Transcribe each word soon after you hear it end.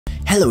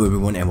Hello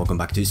everyone and welcome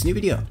back to this new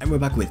video, and we're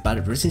back with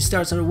Battle Racing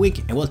Stars another week.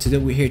 And well, today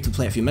we're here to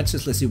play a few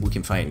matches. Let's see if we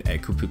can find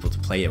cool people to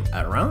play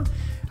around.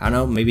 I don't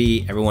know,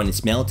 maybe everyone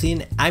is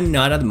melting. I'm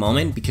not at the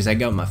moment because I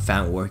got my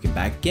fan working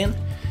back again,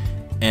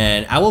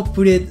 and I will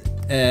put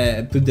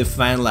the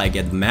fan like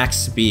at max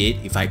speed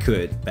if I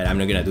could, but I'm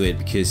not gonna do it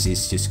because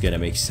it's just gonna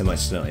make so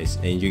much noise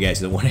and you guys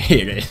don't want to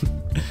hear it.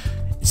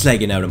 It's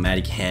like an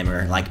automatic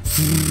hammer, like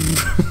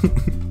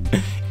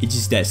it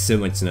just does so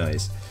much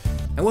noise.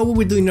 And what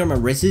we're doing normal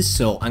races,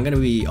 so I'm gonna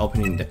be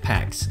opening the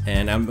packs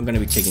and I'm gonna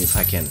be checking if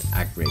I can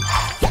upgrade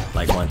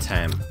like one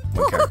time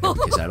one character,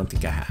 because I don't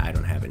think I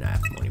don't have enough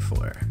money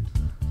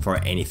for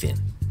anything.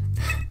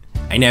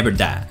 I never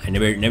die. I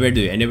never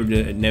do. I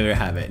never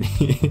have it.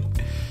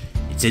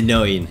 It's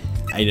annoying.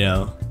 I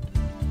know.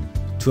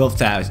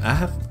 12,000. I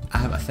have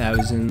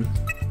 1,000.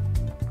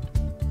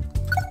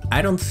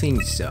 I don't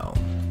think so.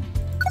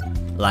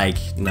 Like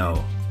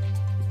no.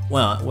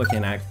 Well, we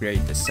can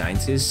upgrade the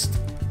scientist.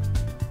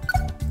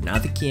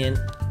 Not the king.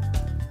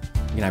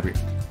 You can upgrade.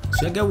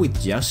 Should I go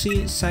with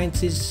Josie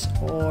scientist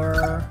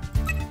or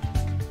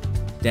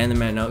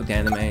Dandaman? No,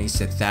 Dandaman is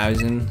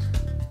 1,000.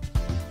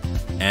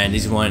 And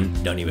this one,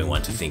 don't even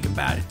want to think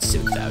about it.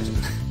 7,000.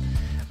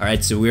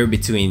 Alright, so we're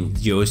between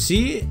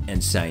Josie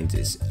and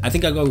scientist. I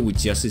think I'll go with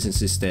Josie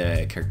since it's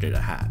the character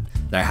that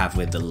I have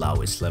with the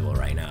lowest level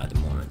right now at the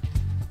moment.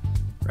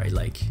 Right,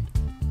 like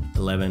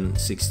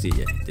 1160.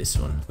 Yeah, this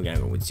one. We're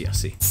gonna go with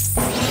Josie.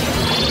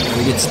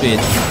 We get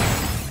speed,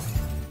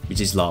 which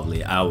is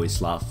lovely. I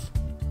always love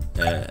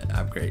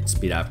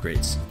speed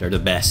upgrades. They're the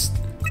best.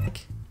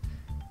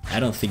 I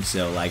don't think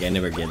so. Like I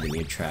never get the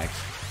new track.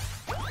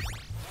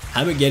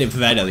 I'm gonna get it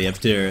finally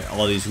after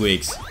all these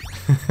weeks.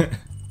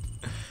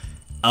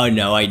 Oh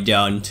no, I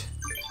don't.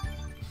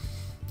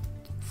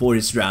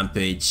 Forest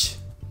Rampage.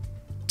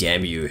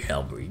 Damn you,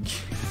 Halfbrick.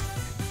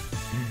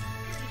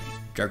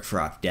 Dark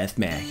Frock,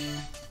 Deathmatch.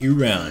 You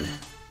run.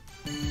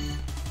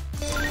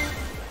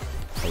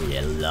 Oh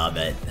yeah, love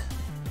it.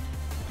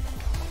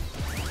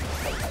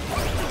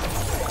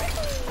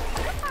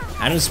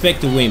 I don't expect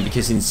to win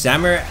because in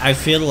summer I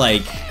feel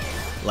like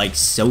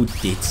so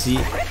ditzy.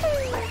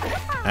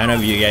 I don't know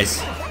if you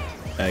guys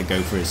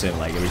go for it,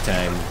 like every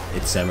time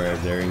it's summer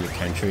there in your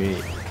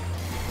country,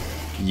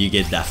 you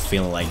get that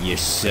feeling like you're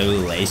so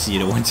lazy you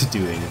don't want to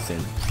do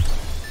anything.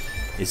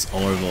 It's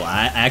horrible.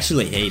 I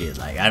actually hate it.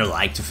 Like I don't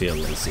like to feel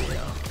lazy, you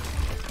know.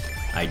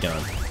 I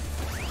don't.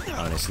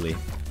 Honestly.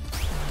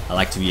 I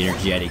like to be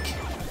energetic.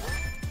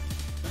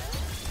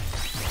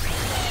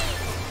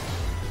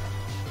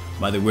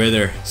 But the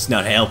weather is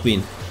not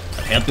helping.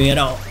 Not helping at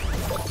all.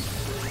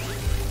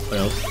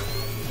 Well,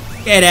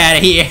 get out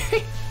of here.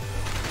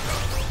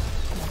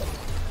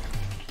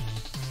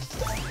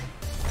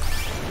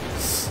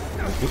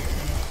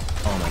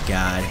 Oh my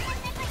god.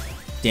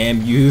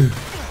 Damn you.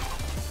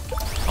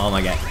 Oh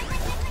my god.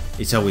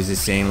 It's always the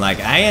same. Like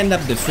I end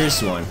up the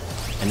first one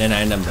and then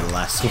I end up the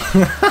last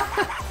one.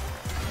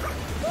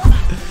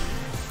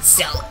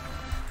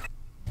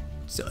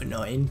 So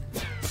annoying.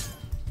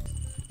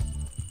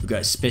 We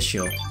got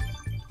special.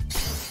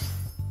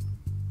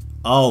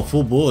 Oh,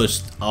 full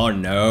boost. Oh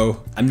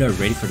no. I'm not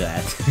ready for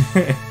that.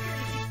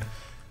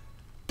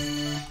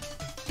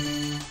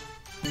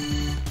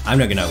 I'm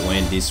not gonna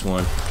win this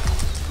one.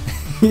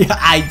 Yeah,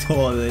 I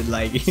told it,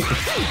 like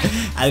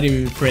I didn't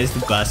even press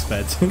the bus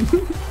button.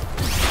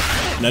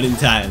 Not in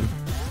time.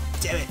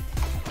 Damn it.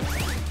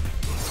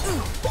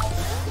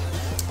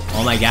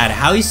 Oh my god,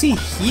 how is he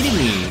hitting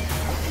me?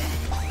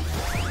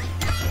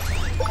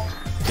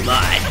 Come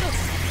on.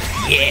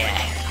 Yeah.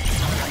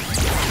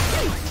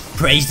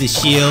 Praise the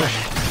shield.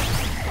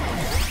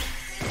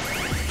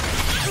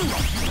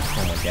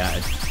 Oh my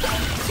god.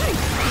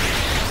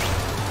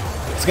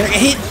 It's gonna get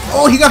hit.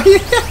 Oh, he got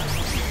hit.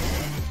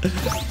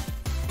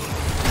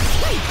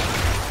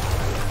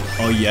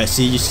 Oh yeah,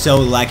 see, you're so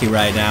lucky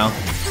right now.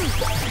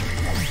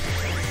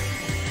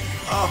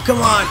 Oh,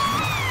 come on.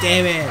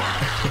 Damn it.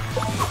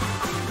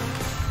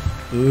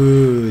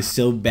 Ooh,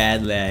 so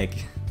bad lag.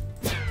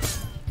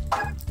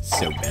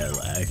 So bad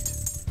lag.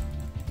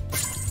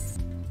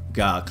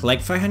 Gotta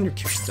collect 500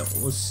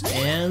 crystals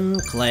and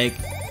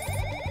collect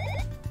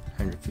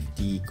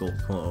 150 gold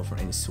coin for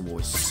any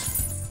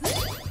swords.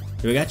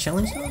 Do we got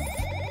challenge though?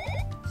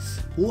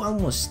 Oh,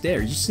 almost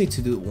there. You just need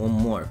to do one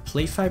more.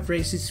 Play 5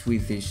 races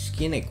with the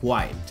skin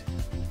equipped.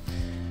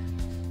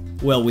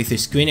 Well, with the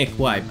skin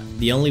equipped,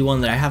 the only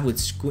one that I have with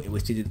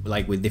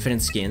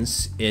different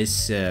skins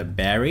is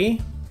Barry,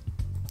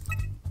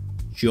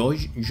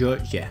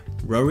 yeah,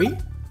 Rory.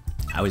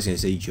 I was gonna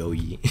say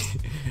Joey.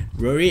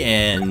 Rory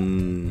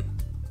and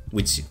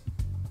which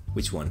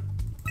one?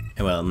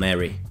 Well,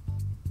 Mary.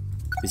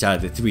 These are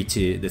the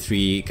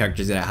three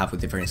characters that I have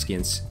with different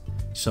skins.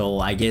 So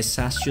I guess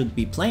I should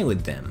be playing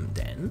with them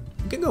then.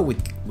 We can go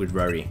with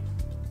Rory.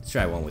 Let's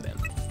try one with them.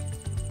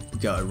 We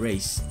got a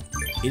race.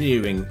 It didn't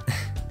even.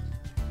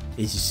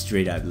 It's just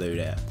straight up load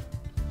up.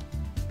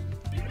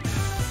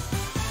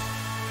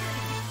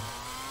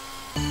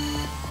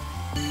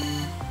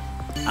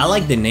 I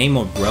like the name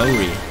of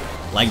Rory.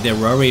 Like the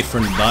Rory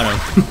from the bottom.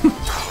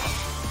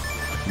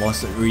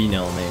 most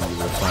original name you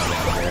will find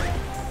out there.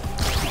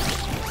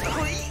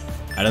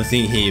 I don't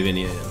think he even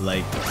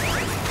like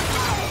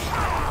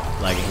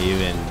he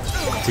even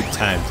took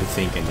time to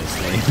think in this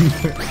name.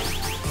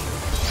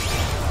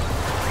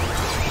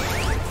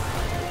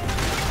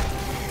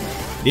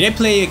 Did I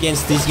play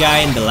against this guy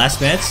in the last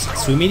match,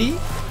 Sumidi?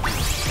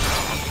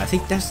 I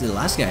think that's the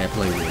last guy I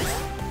played with.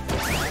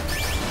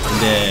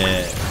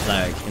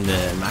 In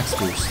the max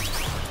boost.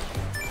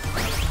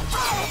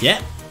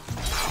 Yeah.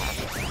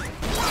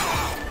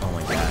 Oh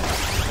my god.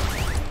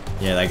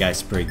 Yeah, that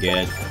guy's pretty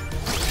good.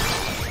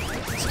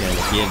 It's gonna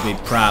give me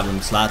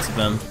problems, lots of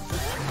them.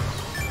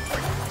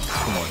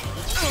 Come on.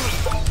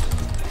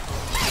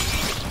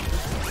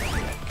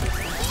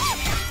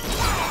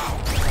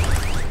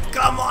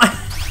 Come on!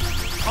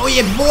 Oh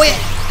yeah, boy!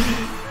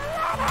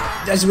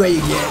 That's what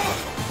you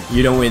get.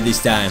 You don't win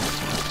this time.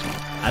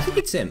 I think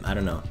it's him, I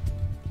don't know.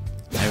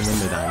 I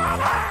remember that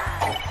name.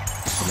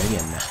 Or maybe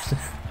I'm not.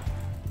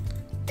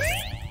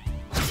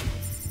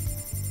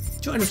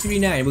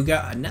 239, we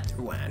got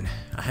another one.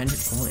 100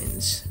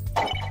 coins.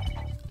 Oh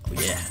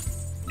yeah.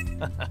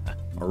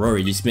 Aurora,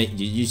 you're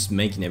just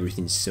making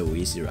everything so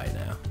easy right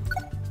now.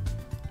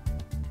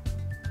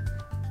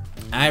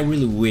 I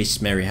really wish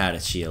Mary had a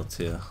shield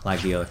too,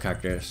 like the other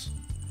characters.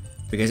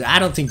 Because I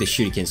don't think the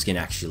shurikens can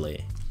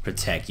actually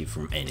protect you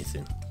from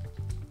anything.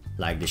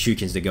 Like the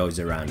shurikens that goes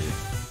around you.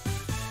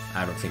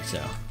 I don't think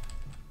so.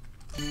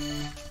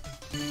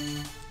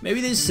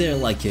 Maybe there's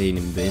like an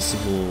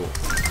invisible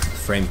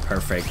frame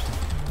perfect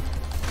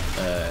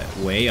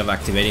way of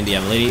activating the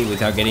ability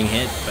without getting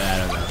hit, but I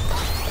don't know.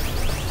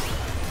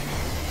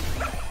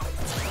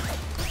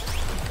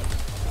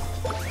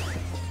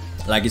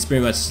 Like it's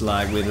pretty much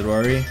like with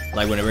Rory,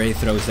 like whenever he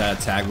throws that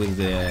attack with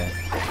the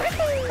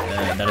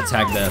that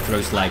attack that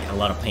throws like a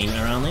lot of pain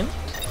around him.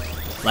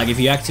 Like if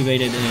you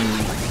activate it in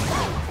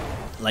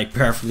like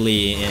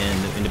perfectly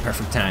in the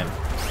perfect time,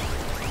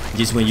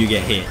 just when you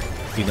get hit,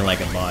 you can like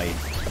avoid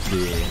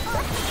the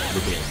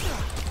hit.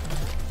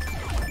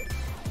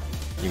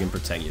 You can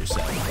protect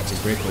yourself, which is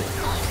pretty cool,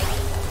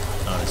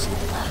 honestly.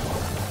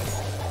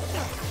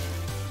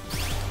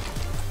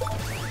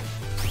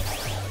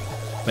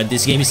 But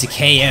this game is a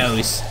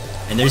chaos,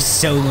 and there's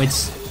so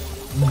much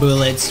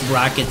bullets,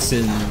 rockets,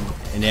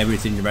 and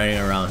everything running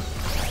around.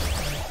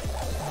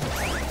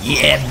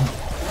 Yeah,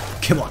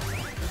 come on.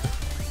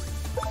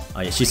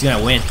 Oh yeah, she's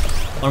gonna win,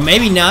 or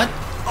maybe not.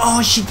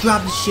 Oh, she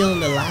dropped the shield in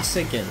the last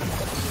second.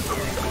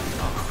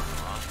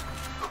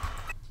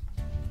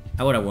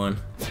 I would have won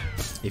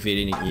if he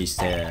didn't use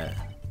the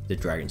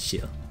dragon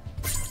shield.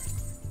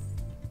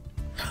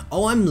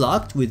 Oh, I'm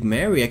locked with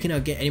Mary. I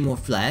cannot get any more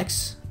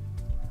flags.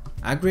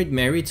 Upgrade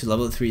Mary to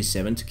level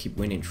 37 to keep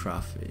winning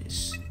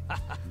trophies.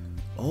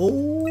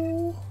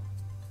 Oh,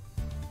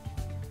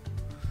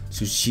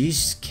 so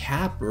she's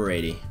cap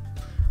already.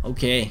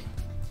 Okay,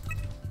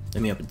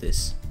 let me open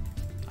this.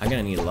 I'm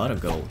gonna need a lot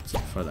of gold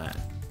for that.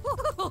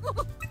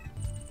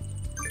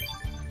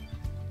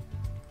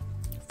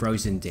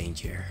 Frozen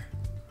danger.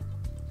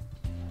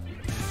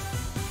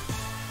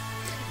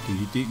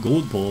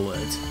 Gold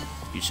bullet.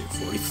 You said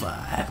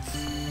 45.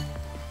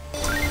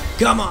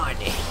 Come on!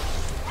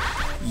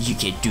 You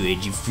can do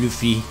it, you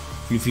fluffy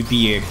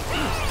beard.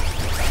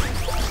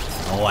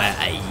 Oh,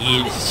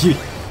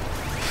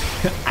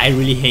 I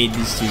really hate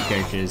these two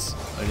characters,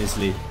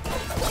 honestly.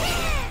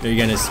 They're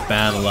gonna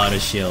spam a lot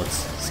of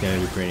shields. It's gonna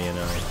be pretty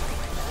annoying.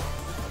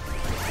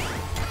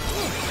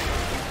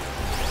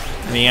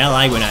 I mean, I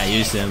like when I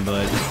use them,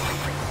 but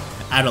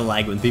I don't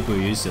like when people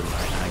use them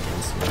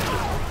against me.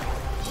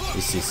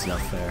 It's just not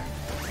fair.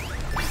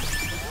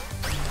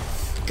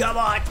 Come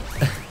on!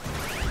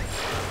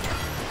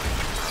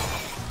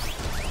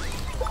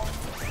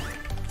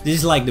 This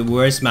is like the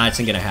worst match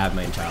I'm gonna have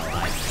my entire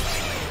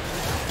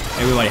life.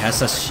 Everybody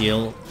has a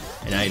shield,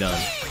 and I don't.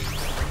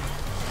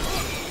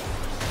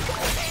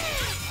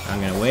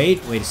 I'm gonna wait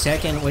a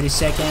second. Oh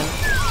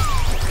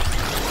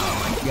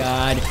my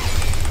god.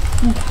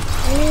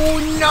 Oh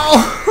no!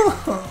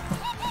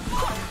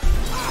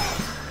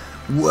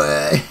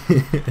 What?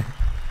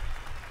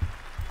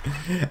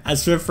 I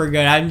swear for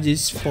God, I'm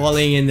just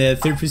falling in the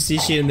third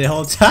position the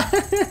whole time.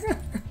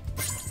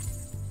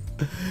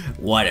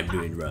 What I'm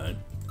doing wrong.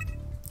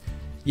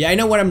 Yeah, I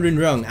know what I'm doing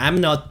wrong. I'm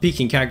not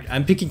picking character.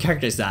 I'm picking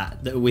characters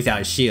that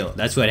without shield.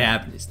 That's what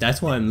happens.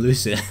 That's why I'm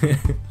losing.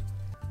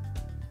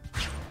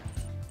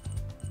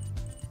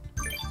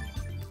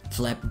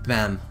 Flappy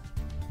Bam.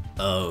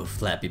 Oh,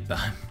 Flappy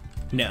Bam.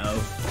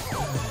 No.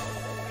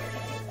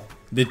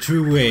 The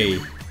true way.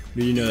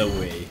 Do you know that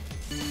way?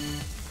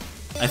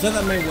 I thought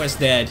that meme was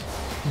dead.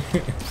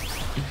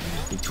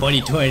 In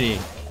 2020.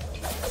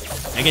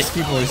 I guess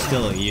people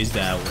still use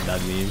that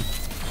meme.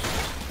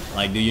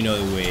 Like, do you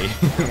know the way?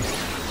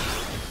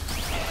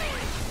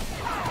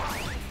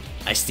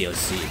 I still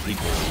see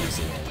people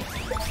using it.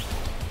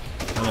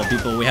 Come on,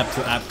 people, we have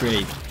to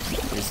upgrade.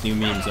 There's new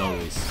memes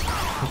always.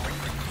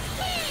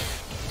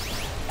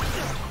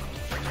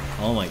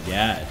 Oh my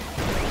god.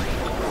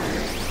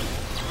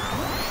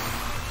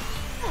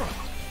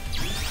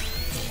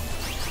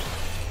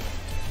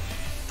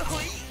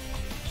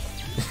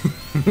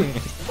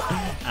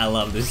 I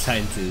love the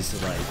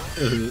scientists, like,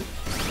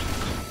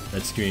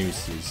 that scream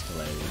is just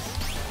hilarious.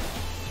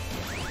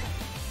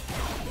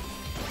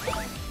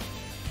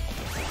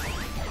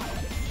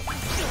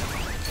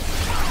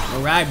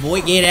 Alright,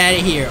 boy, get out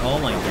of here. Oh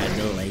my god,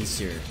 no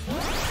laser.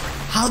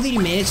 How did he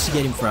manage to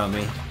get in front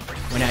of me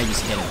when I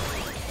just hit him?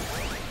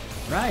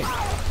 Right.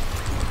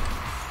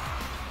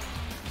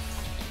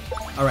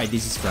 Alright,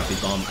 this is Fluffy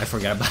Bomb. I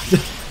forgot about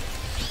that.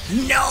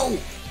 No!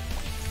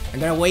 I'm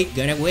gonna wait,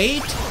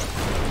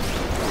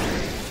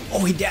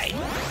 Oh, he died.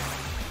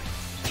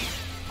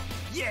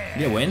 Yeah.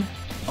 Did I win?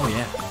 Oh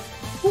yeah.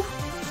 Woo.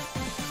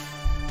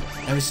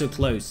 I was so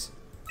close.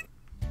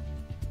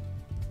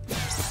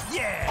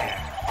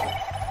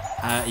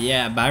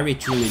 Yeah, Barry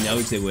truly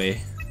knows the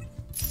way.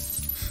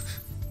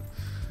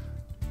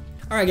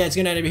 Alright guys,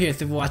 gonna end it here.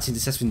 Thank you for watching.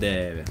 This has been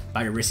the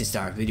Barry Racing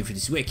Star video for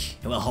this week.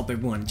 And well, hope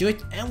everyone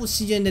enjoyed, and we'll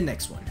see you in the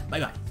next one. Bye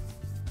bye.